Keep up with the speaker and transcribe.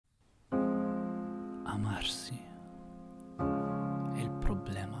Amarsi è il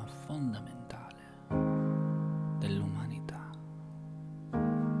problema fondamentale dell'umanità.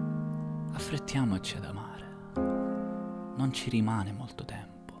 Affrettiamoci ad amare, non ci rimane molto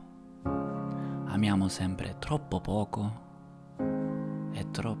tempo. Amiamo sempre troppo poco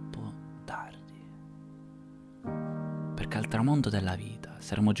e troppo tardi, perché al tramonto della vita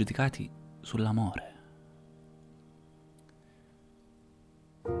saremo giudicati sull'amore.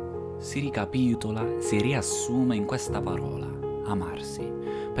 Si ricapitola, si riassume in questa parola, amarsi,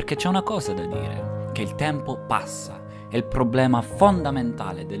 perché c'è una cosa da dire, che il tempo passa e il problema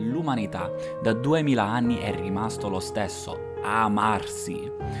fondamentale dell'umanità da 2000 anni è rimasto lo stesso,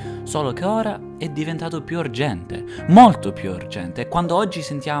 amarsi, solo che ora è diventato più urgente, molto più urgente, e quando oggi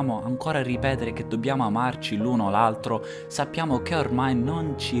sentiamo ancora ripetere che dobbiamo amarci l'uno l'altro, sappiamo che ormai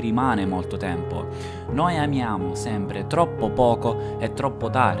non ci rimane molto tempo. Noi amiamo sempre troppo poco e troppo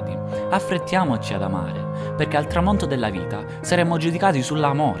tardi. Affrettiamoci ad amare, perché al tramonto della vita saremo giudicati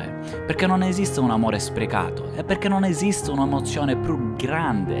sull'amore, perché non esiste un amore sprecato e perché non esiste un'emozione più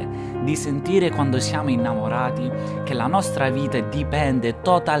grande di sentire quando siamo innamorati che la nostra vita dipende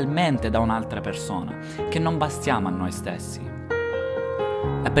totalmente da un'altra persona, che non bastiamo a noi stessi.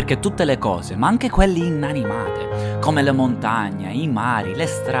 È perché tutte le cose, ma anche quelle inanimate, come le montagne, i mari, le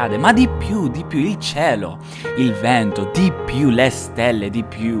strade, ma di più, il cielo, il vento, di più, le stelle, di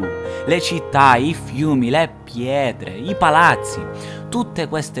più, le città, i fiumi, le pietre, i palazzi, tutte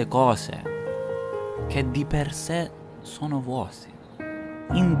queste cose che di per sé sono vuote,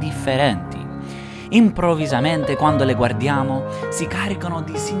 indifferenti, improvvisamente quando le guardiamo si caricano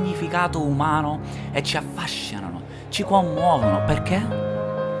di significato umano e ci affascinano, ci commuovono. Perché?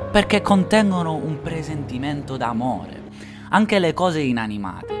 Perché contengono un presentimento d'amore. Anche le cose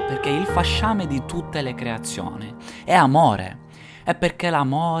inanimate, perché il fasciame di tutte le creazioni è amore. È perché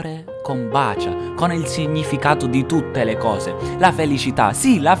l'amore combacia con il significato di tutte le cose. La felicità,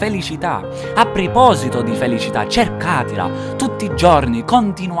 sì, la felicità. A proposito di felicità, cercatela tutti i giorni,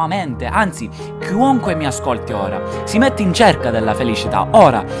 continuamente. Anzi, chiunque mi ascolti ora si mette in cerca della felicità,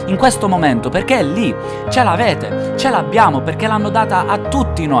 ora, in questo momento, perché è lì. Ce l'avete, ce l'abbiamo, perché l'hanno data a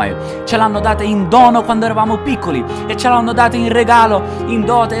tutti noi. Ce l'hanno data in dono quando eravamo piccoli e ce l'hanno data in regalo, in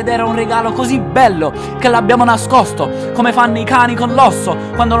dote, ed era un regalo così bello che l'abbiamo nascosto, come fanno i cani con l'osso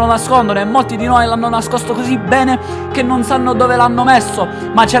quando lo nascondono, e molti di noi l'hanno nascosto così bene che non sanno dove l'hanno messo,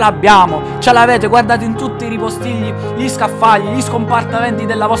 ma ce l'abbiamo, ce l'avete, guardate in tutti i ripostigli, gli scaffali, gli scompartimenti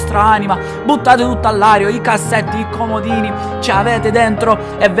della vostra anima, buttate tutto all'aria, i cassetti, i comodini, ce l'avete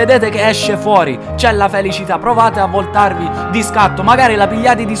dentro e vedete che esce fuori, c'è la felicità. Provate a voltarvi di scatto, magari la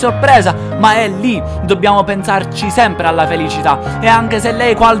pigliate di sorpresa, ma è lì, dobbiamo pensarci sempre alla felicità, e anche se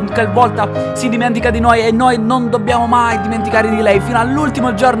lei qualche volta si dimentica di noi, e noi non dobbiamo mai dimenticare di lei fino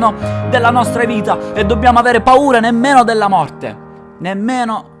all'ultimo giorno della nostra vita, e dobbiamo avere paura nemmeno della morte,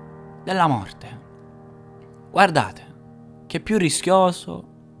 Guardate che è più rischioso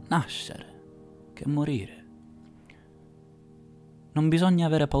nascere che morire. Non bisogna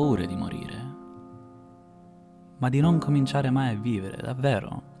avere paura di morire, ma di non cominciare mai a vivere,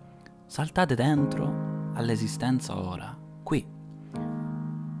 davvero. Saltate dentro all'esistenza ora, qui,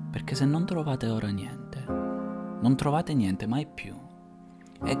 perché se non trovate ora niente, non trovate niente mai più.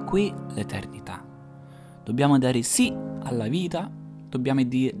 È qui l'eternità. Dobbiamo dare sì alla vita, dobbiamo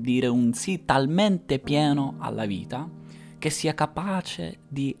dire un sì talmente pieno alla vita che sia capace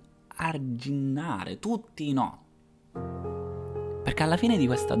di arginare tutti i no. Perché alla fine di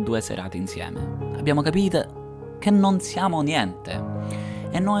queste 2 serate insieme abbiamo capito che non siamo niente,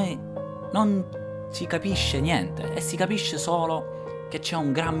 e noi non si capisce niente, e si capisce solo che c'è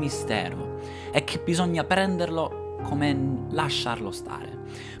un gran mistero e che bisogna prenderlo come lasciarlo stare,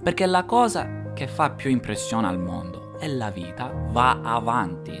 perché la cosa che fa più impressione al mondo è la vita va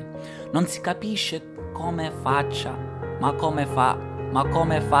avanti, non si capisce come faccia, ma come fa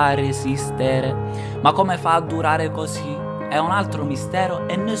a resistere, ma come fa a durare così, è un altro mistero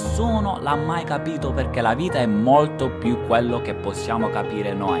e nessuno l'ha mai capito, perché la vita è molto più quello che possiamo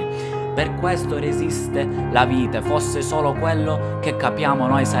capire noi. Per questo resiste la vita, fosse solo quello che capiamo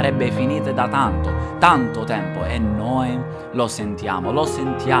noi sarebbe finita da tanto tempo, e noi lo sentiamo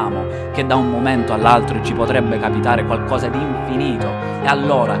che da un momento all'altro ci potrebbe capitare qualcosa di infinito, e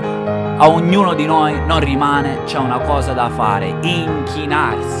allora a ognuno di noi non rimane, c'è una cosa da fare: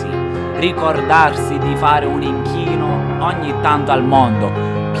 inchinarsi, ricordarsi di fare un inchino ogni tanto al mondo,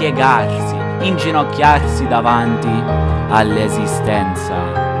 piegarsi, inginocchiarsi davanti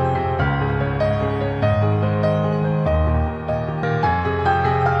all'esistenza.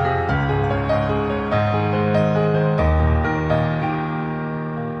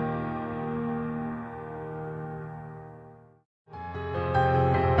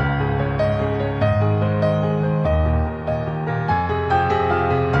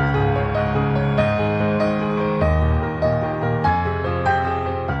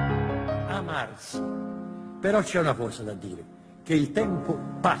 amarsi. Però c'è una cosa da dire, che il tempo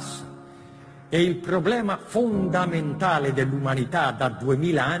passa e il problema fondamentale dell'umanità da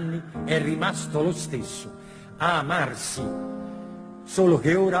 2000 anni è rimasto lo stesso, amarsi, solo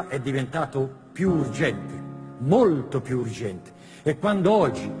che ora è diventato più urgente, molto più urgente. E quando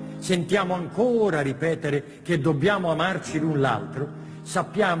oggi sentiamo ancora ripetere che dobbiamo amarci l'un l'altro,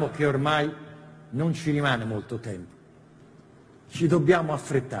 sappiamo che ormai non ci rimane molto tempo. Ci dobbiamo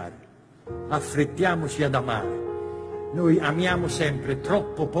affrettare, affrettiamoci ad amare. Noi amiamo sempre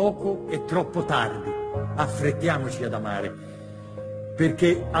troppo poco e troppo tardi, affrettiamoci ad amare,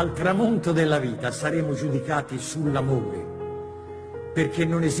 perché al tramonto della vita saremo giudicati sull'amore, perché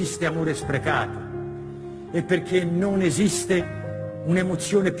non esiste amore sprecato e perché non esiste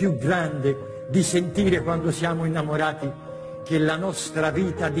un'emozione più grande di sentire quando siamo innamorati che la nostra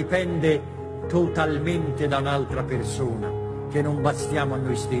vita dipende totalmente da un'altra persona, che non bastiamo a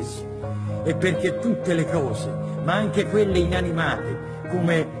noi stessi, e perché tutte le cose, ma anche quelle inanimate,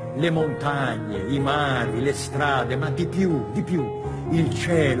 come le montagne, i mari, le strade, ma di più, il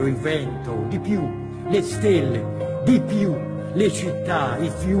cielo, il vento, di più, le stelle, di più, le città,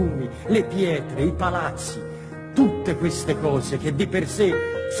 i fiumi, le pietre, i palazzi, tutte queste cose che di per sé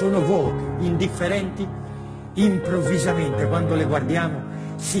sono vuote, indifferenti, improvvisamente quando le guardiamo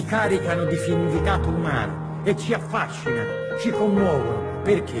si caricano di significato umano e ci affascinano, ci commuovono.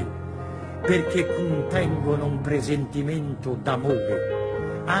 Perché? Perché contengono un presentimento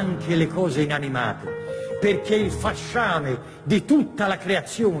d'amore, anche le cose inanimate, perché il fasciame di tutta la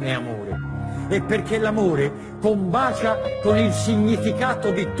creazione è amore, e perché l'amore combacia con il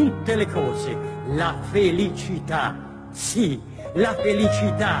significato di tutte le cose, la felicità, sì, la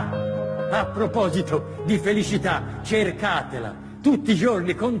felicità. A proposito di felicità, cercatela tutti i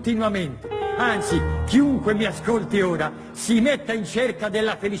giorni, continuamente. Anzi, chiunque mi ascolti ora si metta in cerca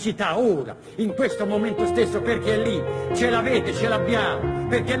della felicità ora, in questo momento stesso, perché è lì, ce l'avete, ce l'abbiamo,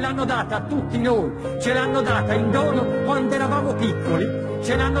 perché l'hanno data a tutti noi, ce l'hanno data in dono quando eravamo piccoli,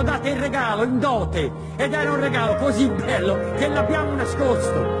 ce l'hanno data in regalo, in dote, ed era un regalo così bello che l'abbiamo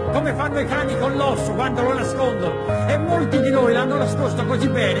nascosto, come fanno i cani con l'osso quando lo nascondono, e molti di noi l'hanno nascosto così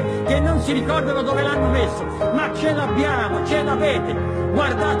bene che non si ricordano dove l'hanno messo, ma ce l'abbiamo, ce l'avete.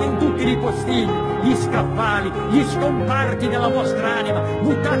 Guardate in tutti i postini, gli scaffali, gli scomparti della vostra anima,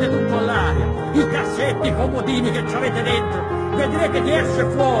 buttate tutto all'aria, i cassetti, i comodini che ci avete dentro, vedrete che esce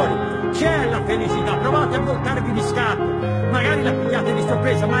fuori, c'è la felicità, provate a voltarvi di scatto, magari la pigliate di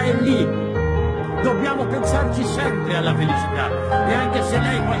sorpresa, ma è lì. Dobbiamo pensarci sempre alla felicità, e anche se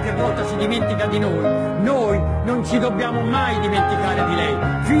lei qualche volta si dimentica di noi non ci dobbiamo mai dimenticare di lei,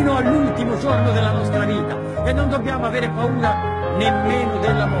 fino all'ultimo giorno della nostra vita, e non dobbiamo avere paura nemmeno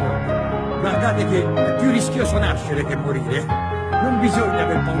della morte. Guardate che è più rischioso nascere che morire. Non bisogna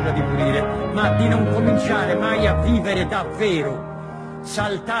aver paura di morire, ma di non cominciare mai a vivere davvero.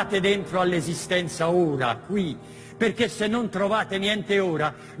 Saltate dentro all'esistenza ora, qui, perché se non trovate niente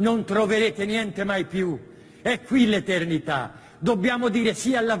ora, non troverete niente mai più. È qui l'eternità. Dobbiamo dire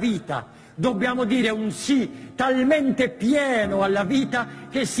sì alla vita. Dobbiamo dire un sì talmente pieno alla vita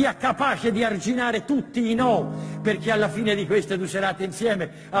che sia capace di arginare tutti i no, perché alla fine di queste 2 serate insieme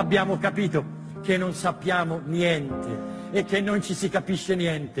abbiamo capito che non sappiamo niente e che non ci si capisce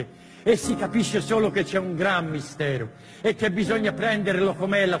niente, e si capisce solo che c'è un gran mistero e che bisogna prenderlo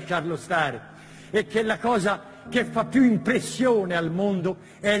com'è e lasciarlo stare, e che la cosa che fa più impressione al mondo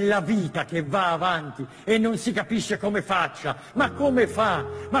è la vita che va avanti e non si capisce come faccia. Ma come fa?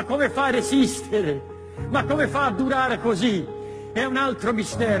 Ma come fa a resistere? Ma come fa a durare così? È un altro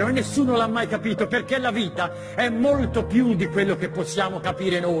mistero e nessuno l'ha mai capito, perché la vita è molto più di quello che possiamo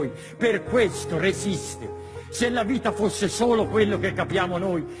capire noi, per questo resiste. Se la vita fosse solo quello che capiamo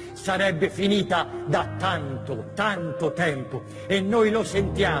noi, sarebbe finita da tanto, tanto tempo, e noi lo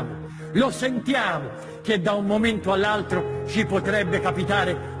sentiamo che da un momento all'altro ci potrebbe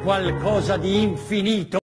capitare qualcosa di infinito.